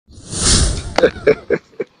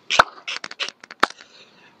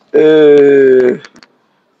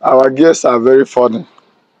Our girls are very funny.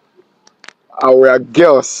 Our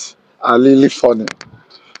girls are really funny.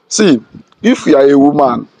 See, if you are a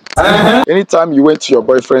woman, anytime you went to your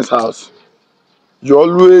boyfriend's house, you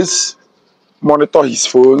always monitor his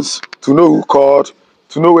phones to know who called,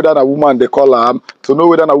 to know whether a woman they call him, to know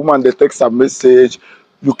whether a woman they text a message.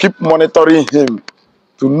 You keep monitoring him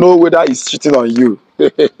to know whether he's cheating on you.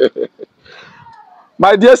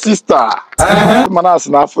 My dear sister,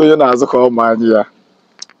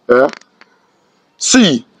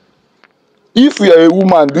 see, if you are a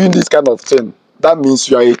woman doing this kind of thing, that means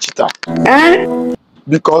you are a cheater.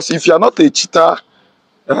 Because if you are not a cheater,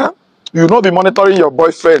 you will not be monitoring your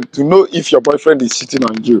boyfriend to know if your boyfriend is cheating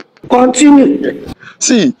on you. Continue.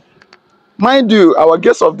 See, mind you, our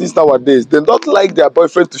girls of this nowadays, they don't like their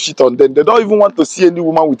boyfriend to cheat on them. They don't even want to see any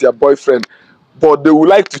woman with their boyfriend, but they would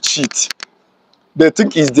like to cheat. They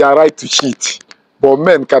think it's their right to cheat, but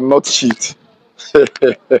men cannot cheat.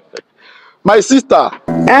 My sister,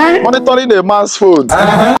 monitoring a man's phone,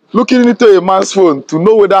 looking into a man's phone to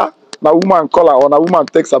know whether a woman call her or a woman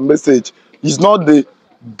text a message is not the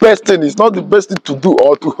best thing. It's not the best thing to do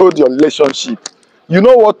or to hold your relationship. You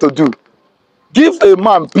know what to do. Give a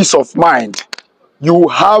man peace of mind. You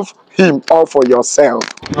have him all for yourself.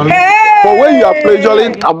 Hey! But when you are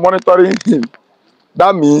pressuring and monitoring him,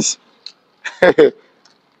 that means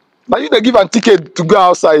now you they give a ticket to go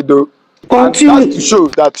outside though. And that's to show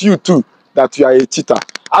that you too, that you are a cheater.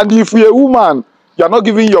 And if you're a woman, you are not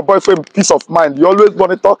giving your boyfriend peace of mind. You always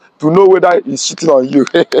monitor to know whether he's cheating on you.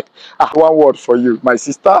 One word for you, my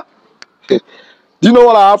sister. Do you know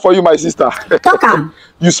what I have for you, my sister?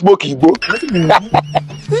 You smoke Igbo.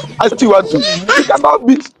 I still want to. You cannot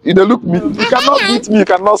beat. You don't look me. You cannot beat me. You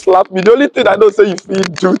cannot slap me. The only thing I know say you feel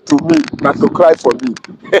do to me, not to cry for me.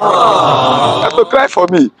 Not to cry for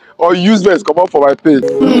me. Or use verse come up for my page.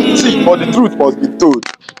 See, but the truth must be told.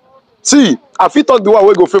 See, I fit talk the one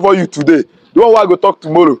wey go favor you today. The one wey I go talk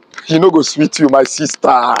tomorrow, he no go sweet you, my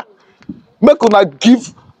sister. Make una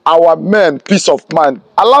give our men peace of mind.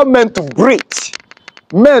 Allow men to breathe.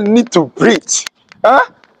 Men need to breathe.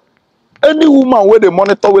 Any woman where they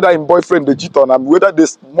monitor whether im boyfriend they cheat on am, whether they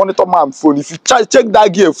monitor man phone, if you check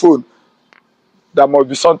that girl phone, there must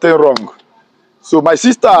be something wrong. So my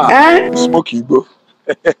sister, smoke Igbo.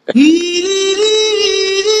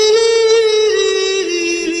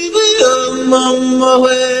 Mama